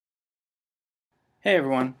Hey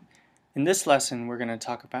everyone! In this lesson we're going to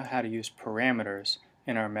talk about how to use parameters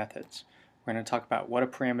in our methods. We're going to talk about what a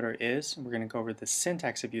parameter is, we're going to go over the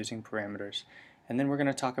syntax of using parameters, and then we're going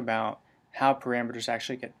to talk about how parameters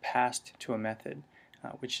actually get passed to a method,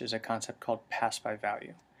 which is a concept called pass by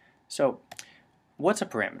value. So what's a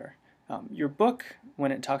parameter? Your book,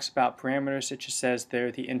 when it talks about parameters, it just says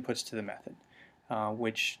they're the inputs to the method,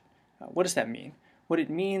 what does that mean? What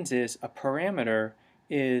it means is a parameter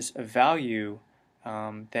is a value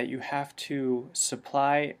that you have to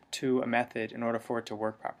supply to a method in order for it to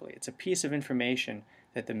work properly. It's a piece of information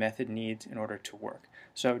that the method needs in order to work.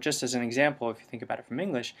 So just as an example, if you think about it from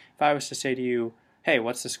English, if I was to say to you, hey,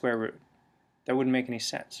 what's the square root? That wouldn't make any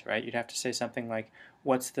sense, right? You'd have to say something like,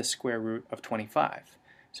 what's the square root of 25?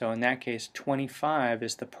 So in that case, 25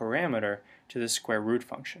 is the parameter to the square root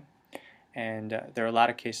function. And there are a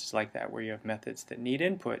lot of cases like that where you have methods that need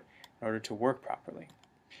input in order to work properly.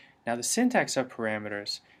 Now the syntax of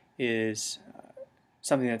parameters is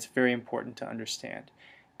something that's very important to understand.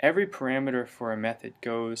 Every parameter for a method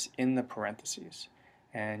goes in the parentheses,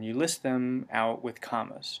 and you list them out with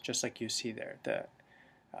commas, just like you see there. The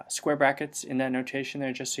square brackets in that notation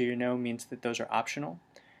there, just so you know, means that those are optional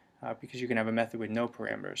because you can have a method with no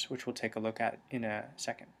parameters, which we'll take a look at in a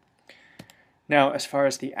second. Now, as far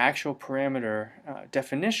as the actual parameter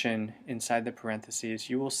definition inside the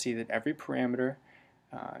parentheses, you will see that every parameter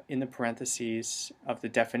in the parentheses of the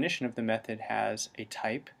definition of the method has a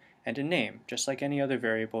type and a name, just like any other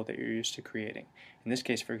variable that you're used to creating. In this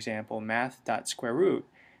case, for example, math.squareroot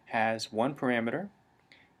has one parameter,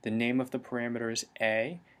 the name of the parameter is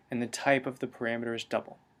a, and the type of the parameter is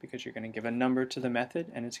double, because you're going to give a number to the method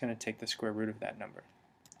and it's going to take the square root of that number.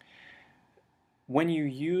 When you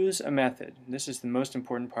use a method, this is the most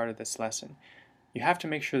important part of this lesson, you have to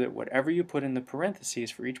make sure that whatever you put in the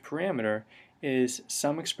parentheses for each parameter is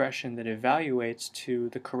some expression that evaluates to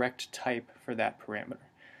the correct type for that parameter.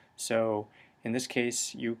 So in this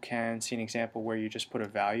case, you can see an example where you just put a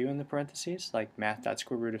value in the parentheses, like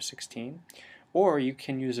math.squareroot of 16, or you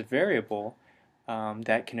can use a variable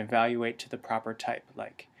that can evaluate to the proper type,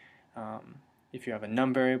 like if you have a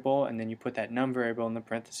num variable and then you put that num variable in the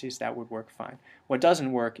parentheses, that would work fine. What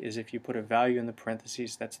doesn't work is if you put a value in the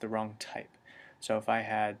parentheses that's the wrong type. So if I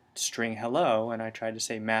had string hello and I tried to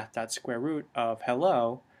say math.squareroot of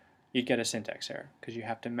hello, you'd get a syntax error because you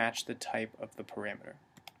have to match the type of the parameter.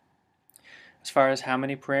 As far as how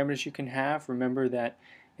many parameters you can have, remember that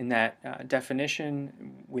in that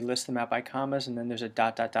definition we list them out by commas and then there's a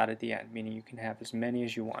dot dot dot at the end, meaning you can have as many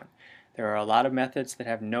as you want. There are a lot of methods that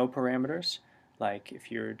have no parameters, like if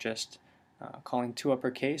you're just calling to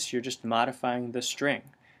uppercase, you're just modifying the string.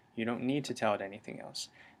 You don't need to tell it anything else.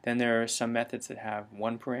 Then there are some methods that have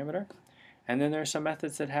one parameter, and then there are some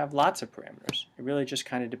methods that have lots of parameters. It really just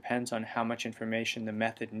kind of depends on how much information the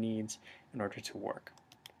method needs in order to work.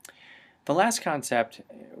 The last concept,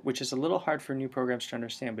 which is a little hard for new programs to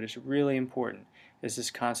understand, but is really important, is this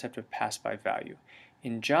concept of pass by value.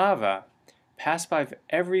 In Java, pass by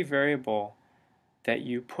every variable that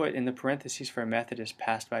you put in the parentheses for a method is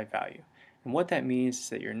passed by value. And what that means is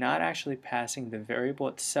that you're not actually passing the variable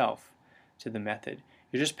itself to the method.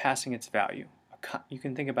 You're just passing its value. You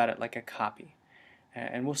can think about it like a copy.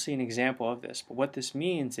 And we'll see an example of this. But what this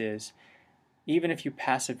means is even if you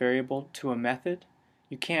pass a variable to a method,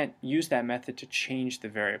 you can't use that method to change the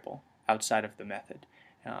variable outside of the method.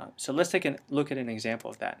 So let's take a look at an example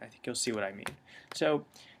of that. I think you'll see what I mean. So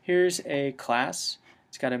here's a class.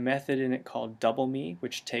 It's got a method in it called double_me,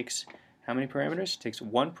 which takes how many parameters? It takes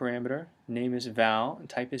one parameter, name is val, and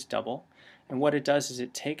type is double. And what it does is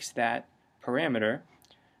it takes that parameter,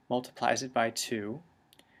 multiplies it by 2,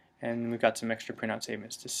 and we've got some extra printout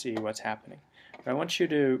statements to see what's happening. But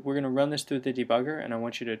we're going to run this through the debugger, and I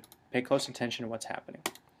want you to pay close attention to what's happening.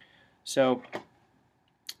 So,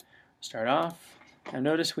 start off. Now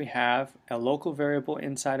notice we have a local variable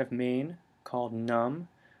inside of main called num,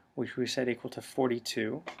 which we set equal to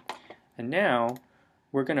 42. And now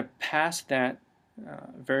we're going to pass that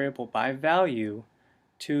variable by value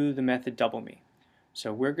to the method double_me.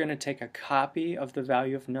 So we're going to take a copy of the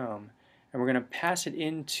value of num and we're going to pass it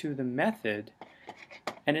into the method,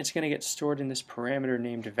 and it's going to get stored in this parameter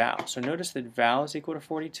named val. So notice that val is equal to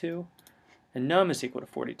 42 and num is equal to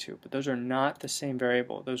 42, but those are not the same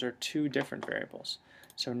variable. Those are two different variables.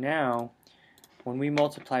 So now when we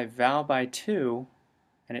multiply val by 2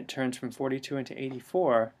 and it turns from 42 into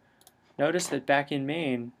 84, notice that back in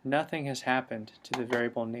main nothing has happened to the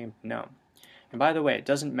variable named num. And by the way, it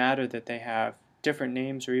doesn't matter that they have different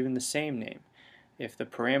names or even the same name. If the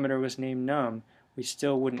parameter was named num, we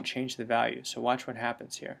still wouldn't change the value. So watch what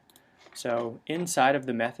happens here. So inside of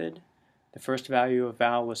the method, The first value of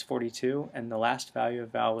val was 42 and the last value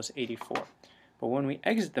of val was 84. But when we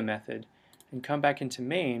exit the method and come back into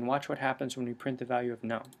main, watch what happens when we print the value of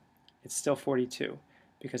num. It's still 42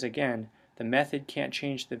 because again, the method can't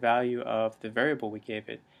change the value of the variable we gave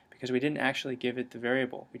it because we didn't actually give it the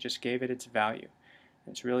variable, we just gave it its value.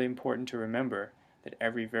 And it's really important to remember that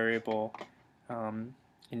every variable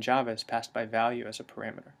in Java is passed by value as a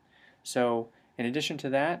parameter. So in addition to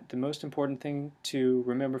that, the most important thing to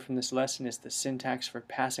remember from this lesson is the syntax for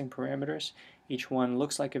passing parameters. Each one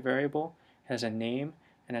looks like a variable, has a name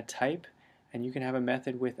and a type, and you can have a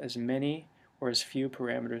method with as many or as few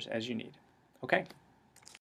parameters as you need. Okay?